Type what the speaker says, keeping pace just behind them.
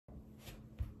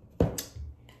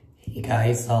Hey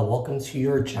guys, welcome to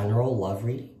your general love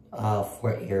reading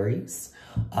for Aries.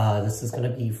 This is going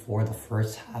to be for the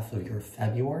first half of your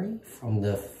February from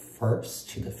the 1st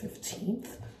to the 15th.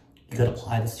 You could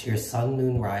apply this to your Sun,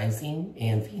 Moon, Rising,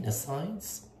 and Venus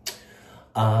signs.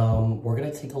 We're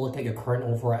going to take a look at your current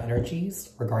overall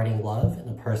energies regarding love and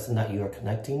the person that you are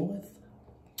connecting with.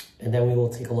 And then we will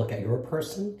take a look at your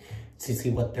person to see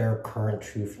what their current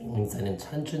true feelings and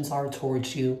intentions are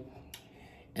towards you.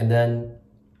 And then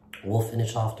we'll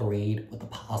finish off the read with a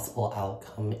possible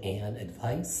outcome and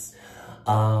advice.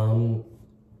 Feel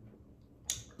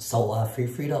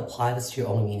free to apply this to your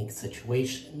own unique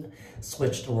situation.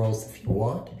 Switch the roles if you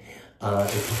want.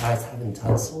 If you guys haven't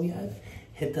done so yet,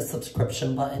 hit the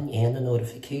subscription button and the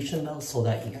notification bell so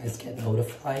that you guys get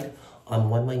notified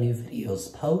on when my new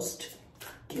videos post.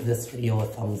 Give this video a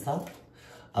thumbs up.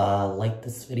 Like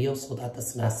this video so that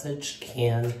this message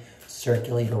can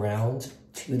circulate around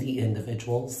to the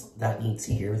individuals that need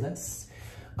to hear this.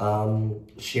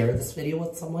 Share this video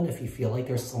with someone if you feel like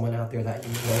there's someone out there that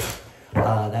you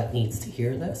know that needs to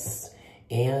hear this.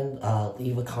 And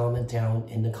leave a comment down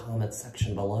in the comment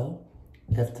section below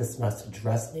if this message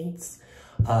resonates.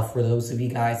 For those of you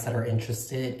guys that are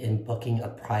interested in booking a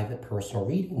private personal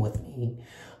reading with me,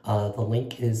 the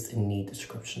link is in the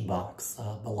description box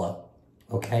below.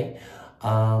 Okay?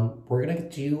 We're going to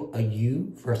do a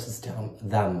you versus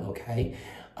them, okay?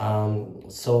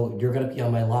 So you're going to be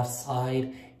on my left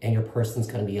side and your person's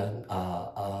going to be on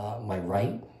my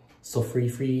right. So feel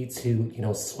free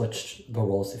to, switch the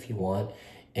roles if you want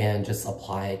and just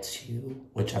apply it to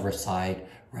whichever side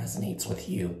resonates with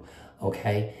you,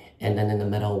 okay? And then in the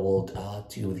middle, we'll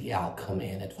do the outcome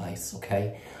and advice,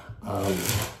 okay?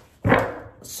 Let's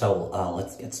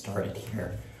get started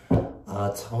here.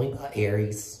 Tell me about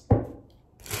Aries.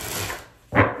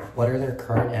 What are their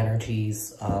current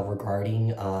energies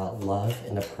regarding love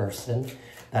and the person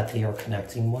that they are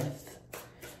connecting with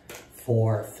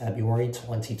for February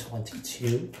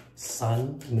 2022?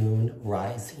 Sun, Moon,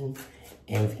 Rising,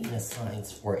 and Venus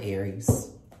signs for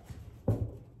Aries.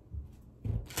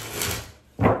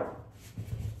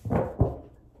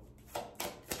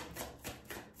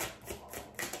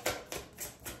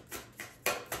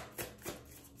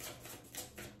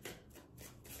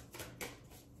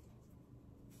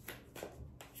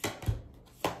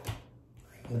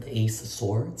 With the Ace of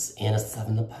Swords and a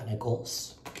Seven of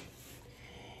Pentacles.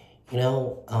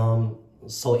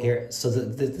 This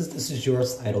is your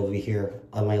side over here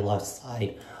on my left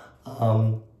side.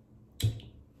 I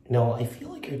feel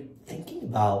like you're thinking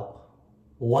about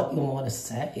what you want to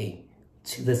say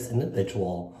to this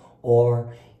individual,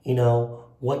 or,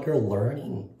 what you're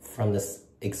learning from this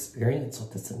experience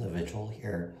with this individual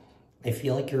here. I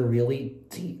feel like you're really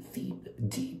deep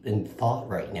in thought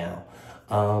right now.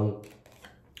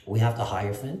 We have the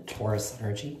Hierophant, Taurus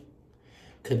energy.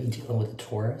 Could be dealing with a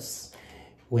Taurus.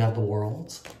 We have the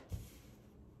World.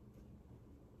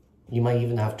 You might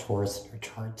even have Taurus in your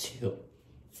chart too.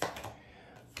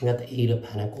 We got the Eight of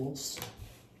Pentacles.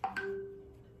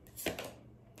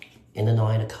 And the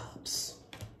Nine of Cups.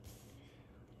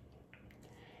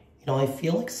 I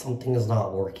feel like something is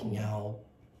not working out,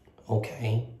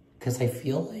 okay? Because I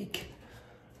feel like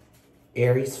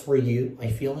Aries, for you, I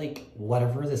feel like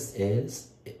whatever this is,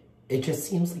 it just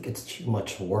seems like it's too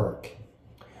much work.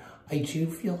 I do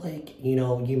feel like,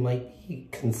 you might be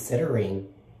considering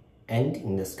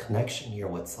ending this connection here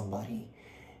with somebody.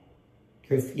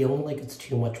 You're feeling like it's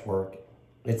too much work.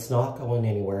 It's not going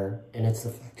anywhere, and it's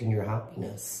affecting your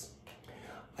happiness.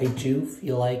 I do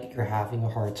feel like you're having a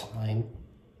hard time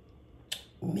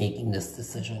making this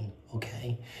decision,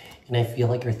 okay? And I feel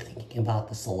like you're thinking about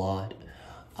this a lot.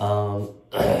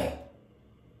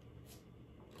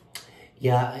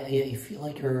 Yeah, I feel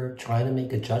like you're trying to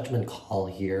make a judgment call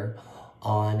here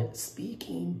on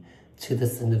speaking to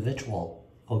this individual,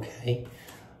 okay?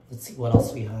 Let's see what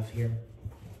else we have here.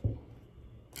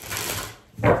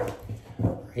 All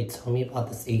right, tell me about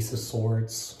this Ace of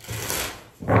Swords.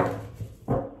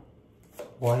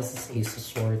 Why is this Ace of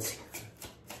Swords here?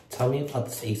 Tell me about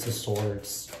this Ace of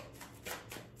Swords.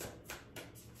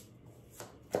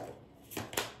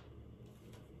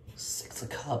 Six of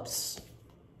Cups.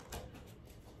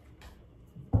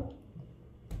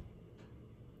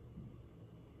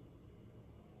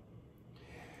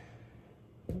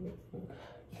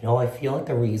 I feel like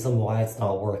the reason why it's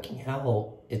not working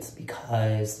out, it's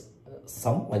because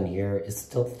someone here is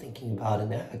still thinking about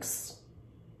an ex.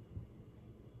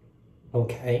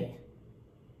 Okay?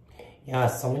 Yeah,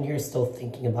 someone here is still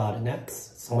thinking about an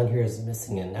ex. Someone here is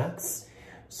missing an ex.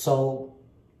 So,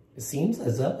 it seems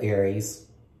as though, Aries,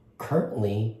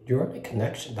 currently, you're in a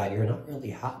connection that you're not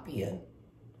really happy in.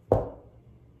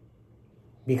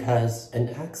 because an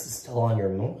ex is still on your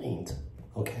mind,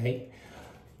 okay?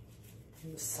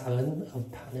 7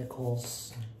 of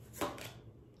Pentacles,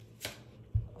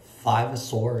 5 of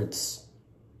Swords.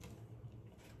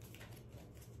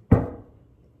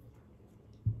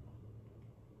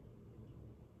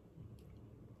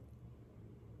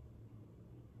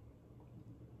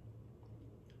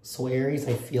 So Aries,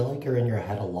 I feel like you're in your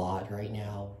head a lot right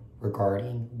now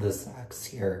regarding this ex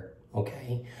here,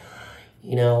 okay?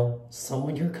 You know,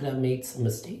 someone here could have made some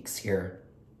mistakes here.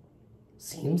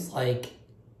 Seems like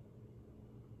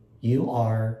you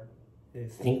are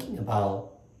thinking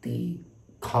about the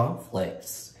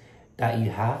conflicts that you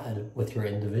had with your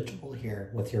individual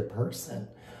here, with your person.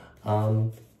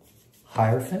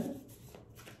 Hierophant.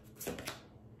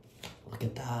 Look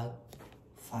at that.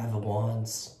 5 of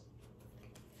Wands.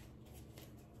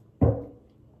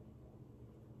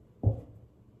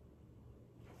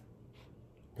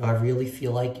 I really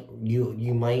feel like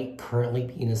you might currently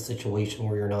be in a situation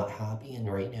where you're not happy in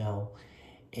right now.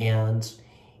 And,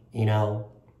 you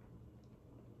know,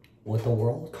 with the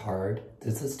World card,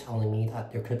 this is telling me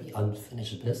that there could be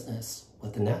unfinished business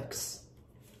with the next.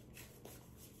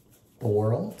 The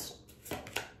World.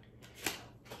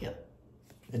 Yep.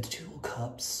 The 2 of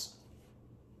Cups.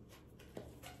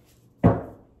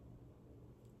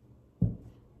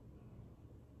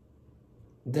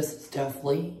 This is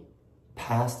definitely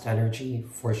past energy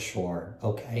for sure,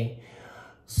 okay?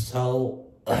 So,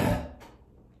 I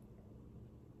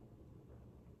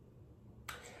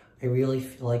really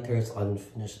feel like there's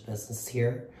unfinished business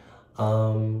here.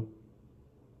 I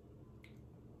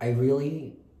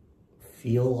really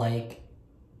feel like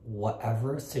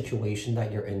whatever situation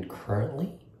that you're in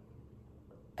currently,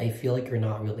 I feel like you're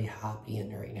not really happy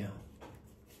in right now.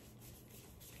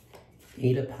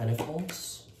 8 of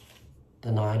Pentacles,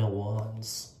 the 9 of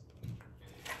Wands.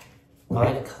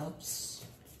 9 of Cups,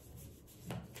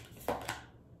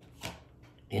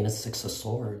 and a 6 of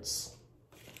Swords.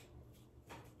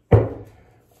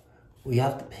 We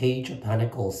have the Page of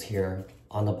Pentacles here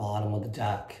on the bottom of the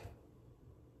deck.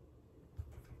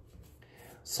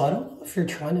 So I don't know if you're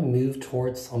trying to move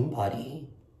towards somebody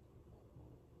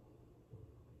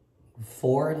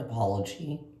for an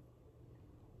apology,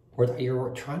 or that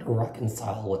you're trying to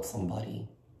reconcile with somebody,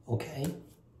 okay?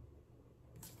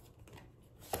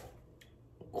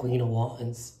 Queen of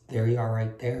Wands, there you are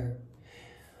right there.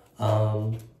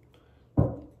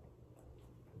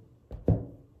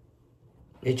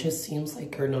 It just seems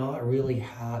like you're not really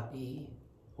happy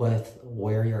with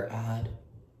where you're at.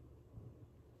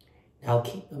 Now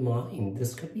keep in mind,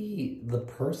 this could be the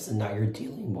person that you're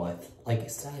dealing with. Like I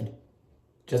said,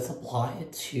 just apply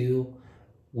it to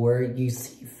where you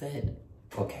see fit,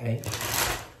 okay?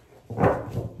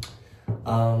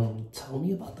 Tell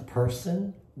me about the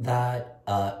person that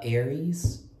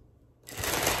Aries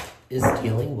is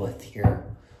dealing with here.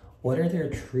 What are their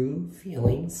true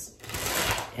feelings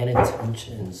and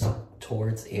intentions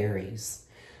towards Aries?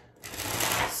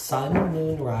 Sun,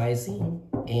 Moon, Rising,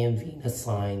 and Venus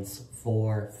signs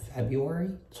for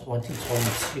February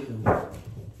 2022.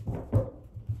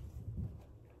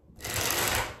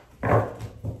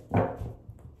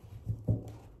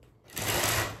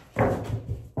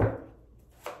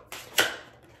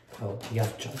 Oh, you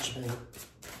have Judgment.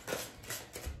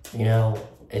 You know,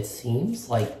 it seems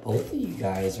like both of you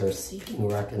guys are seeking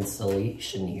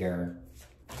reconciliation here.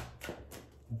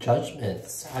 Judgment,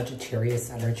 Sagittarius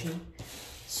energy,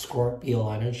 Scorpio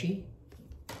energy.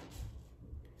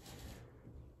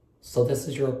 So this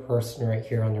is your person right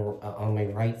here on my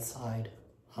right side.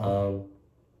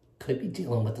 Could be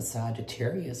dealing with the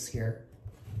Sagittarius here.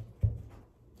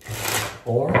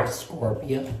 Or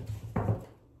Scorpio.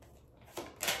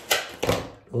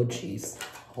 Oh, geez.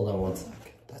 Hold on one sec.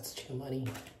 That's too many.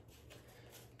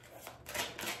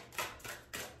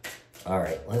 All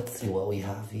right, let's see what we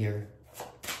have here.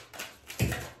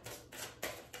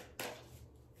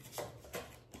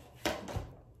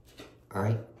 All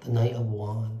right, the Knight of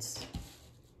Wands.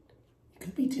 You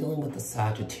could be dealing with the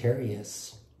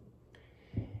Sagittarius.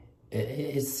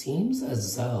 It seems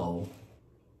as though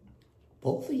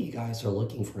both of you guys are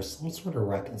looking for some sort of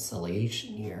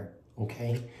reconciliation here,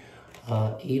 okay?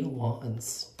 8 of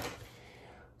Wands.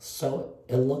 So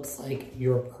it looks like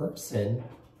your person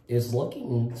is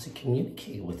looking to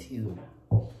communicate with you.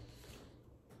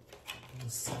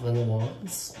 7 of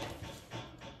Wands.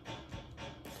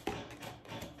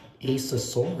 Ace of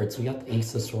Swords. We got the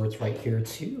Ace of Swords right here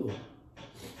too.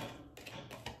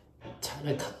 10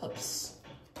 of Cups.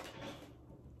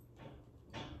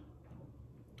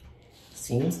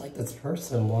 Seems like this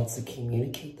person wants to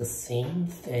communicate the same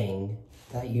thing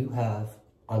that you have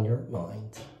on your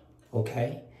mind,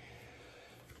 okay?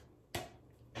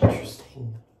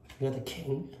 Interesting. We got the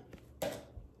King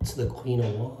to the Queen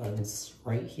of Wands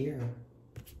right here.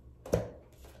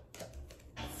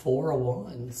 4 of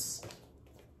Wands.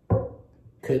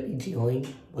 Could be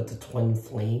dealing with the twin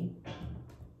flame.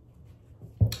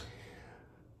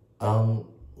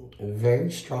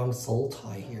 Very strong soul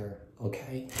tie here,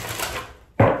 okay?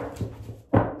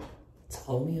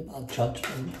 Tell me about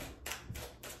Judgment.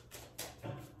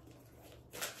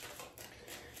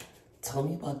 Tell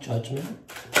me about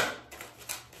Judgment.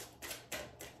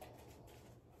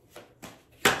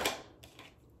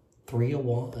 Three of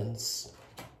Wands.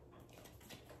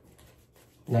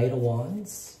 Knight of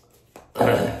Wands.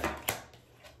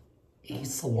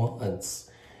 Ace of Wands.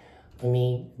 I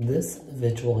mean, this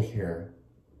individual here,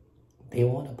 they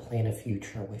want to plan a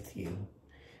future with you.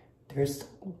 They're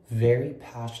still very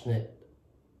passionate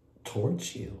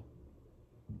towards you,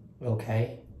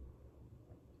 okay?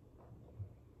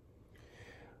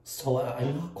 So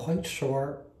I'm not quite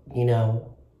sure, you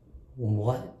know,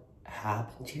 what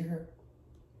happened here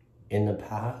in the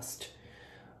past,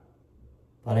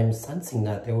 but I'm sensing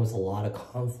that there was a lot of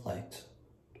conflict,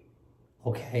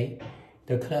 okay?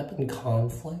 There could have been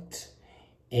conflict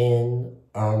in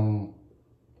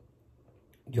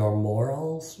your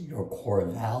morals, your core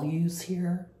values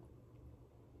here.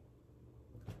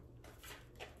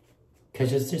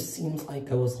 Because it just seems like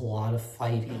there was a lot of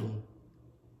fighting,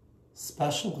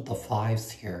 especially with the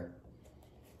 5s here.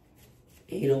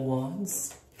 8 of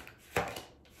Wands.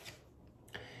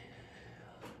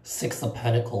 6 of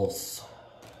Pentacles.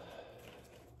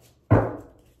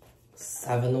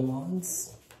 7 of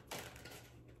Wands.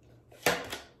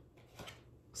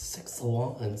 6 of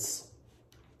Wands.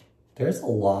 There's a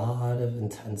lot of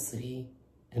intensity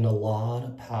and a lot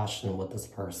of passion with this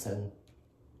person.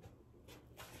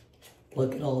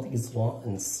 Look at all these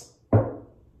wands.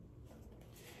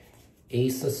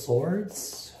 Ace of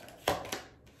Swords.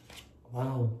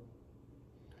 Wow.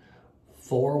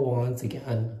 4 wands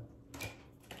again.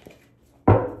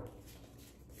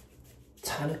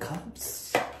 10 of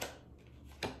Cups.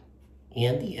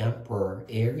 And the Emperor,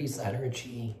 Aries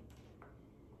energy.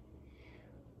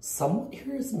 Someone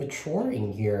here is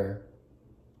maturing here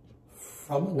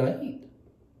from a Knight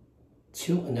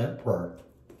to an Emperor,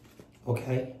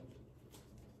 okay?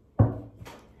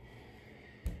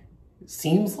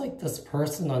 Seems like this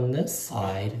person on this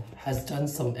side has done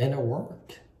some inner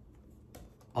work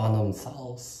on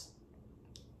themselves,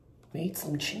 made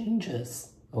some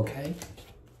changes, okay?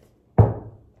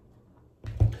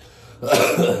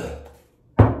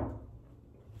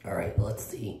 All right, let's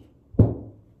see.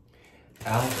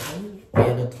 Outcome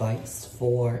and advice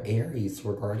for Aries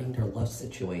regarding their love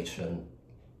situation.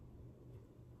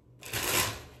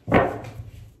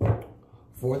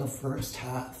 For the first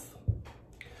half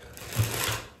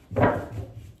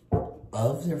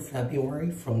of their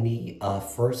February, from the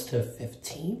 1st to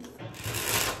 15th,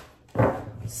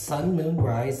 Sun, Moon,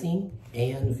 Rising,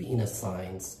 and Venus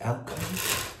signs. Outcome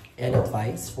and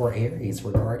advice for Aries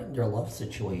regarding their love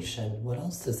situation. What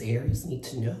else does Aries need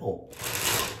to know?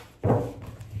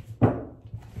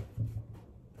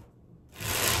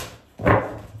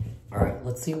 All right,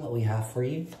 let's see what we have for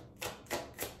you.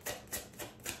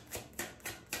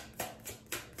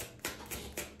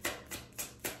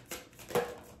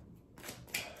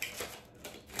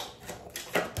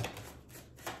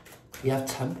 We have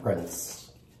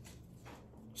Temperance.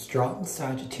 Strong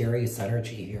Sagittarius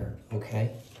energy here,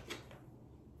 okay?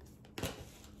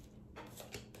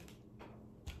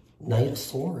 Knight of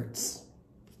Swords.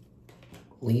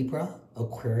 Libra,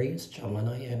 Aquarius,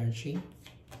 Gemini energy.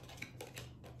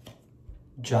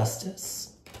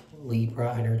 Justice,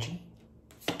 Libra energy.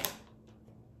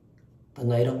 The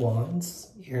Knight of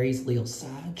Wands, Aries, Leo,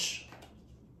 Sag.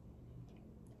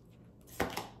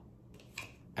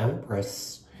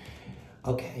 Empress.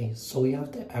 Okay, so we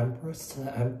have the Empress to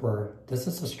the Emperor. This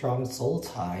is a strong soul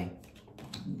tie.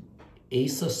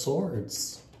 Ace of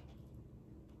Swords.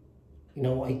 You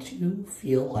know, I do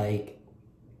feel like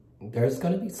there's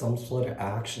going to be some sort of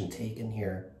action taken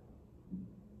here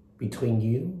between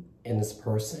you and this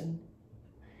person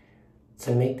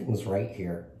to make things right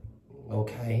here,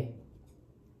 okay?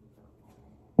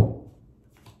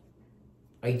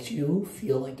 I do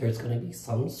feel like there's going to be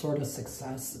some sort of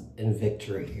success and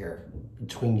victory here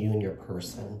between you and your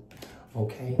person,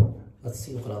 okay? Let's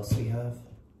see what else we have.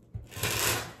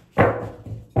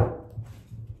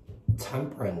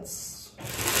 Temperance.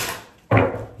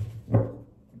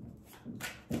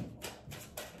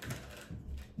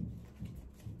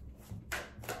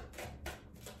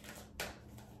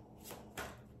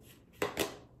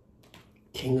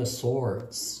 King of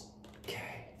Swords.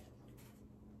 Okay.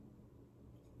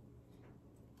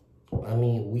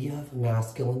 we have a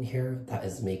masculine here that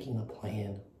is making a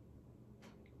plan,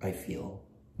 I feel.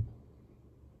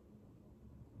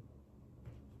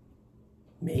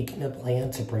 Making a plan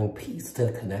to bring peace to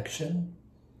the connection,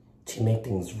 to make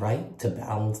things right, to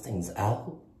balance things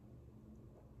out.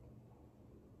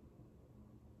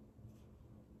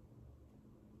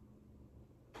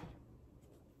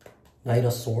 Knight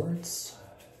of Swords.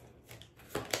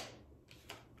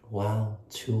 Wow,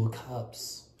 Two of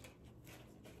Cups.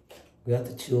 We got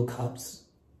the Two of Cups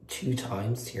 2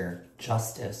 times here.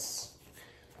 Justice.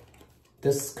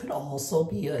 This could also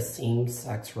be a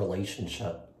same-sex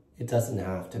relationship. It doesn't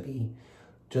have to be.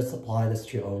 Just apply this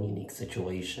to your own unique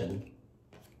situation.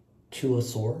 Two of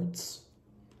Swords.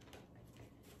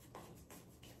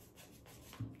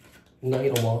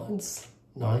 Knight of Wands.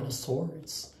 Nine of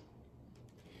Swords.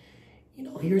 You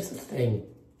know, here's the thing.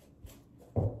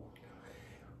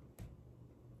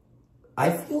 I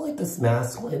feel like this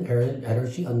masculine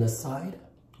energy on this side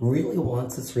really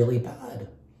wants this really bad.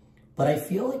 But I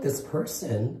feel like this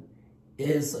person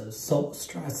is so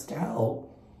stressed out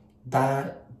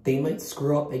that they might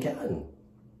screw up again.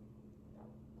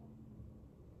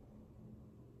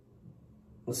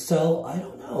 So, I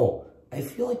don't know. I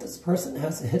feel like this person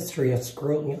has a history of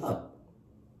screwing up.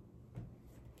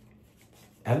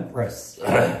 Empress.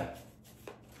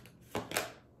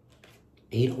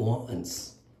 Eight of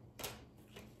Wands.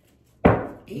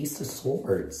 Ace of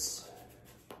Swords.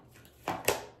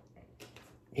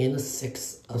 And the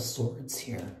Six of Swords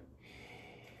here.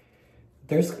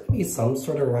 There's going to be some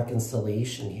sort of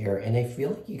reconciliation here, and I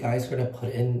feel like you guys are going to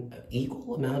put in an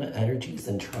equal amount of energies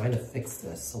in trying to fix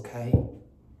this, okay?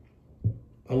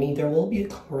 I mean, there will be a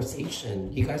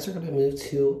conversation. You guys are going to move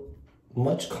to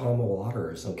much calmer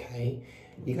waters, okay?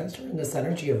 You guys are in this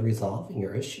energy of resolving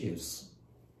your issues.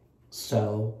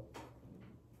 So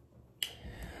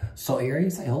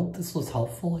Aries, I hope this was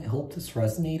helpful. I hope this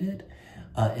resonated.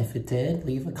 If it did,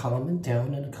 leave a comment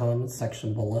down in the comment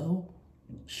section below.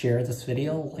 Share this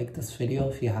video, like this video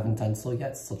if you haven't done so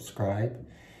yet, subscribe,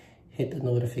 hit the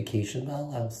notification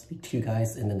bell. I'll speak to you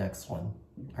guys in the next one.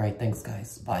 All right, thanks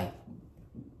guys, bye.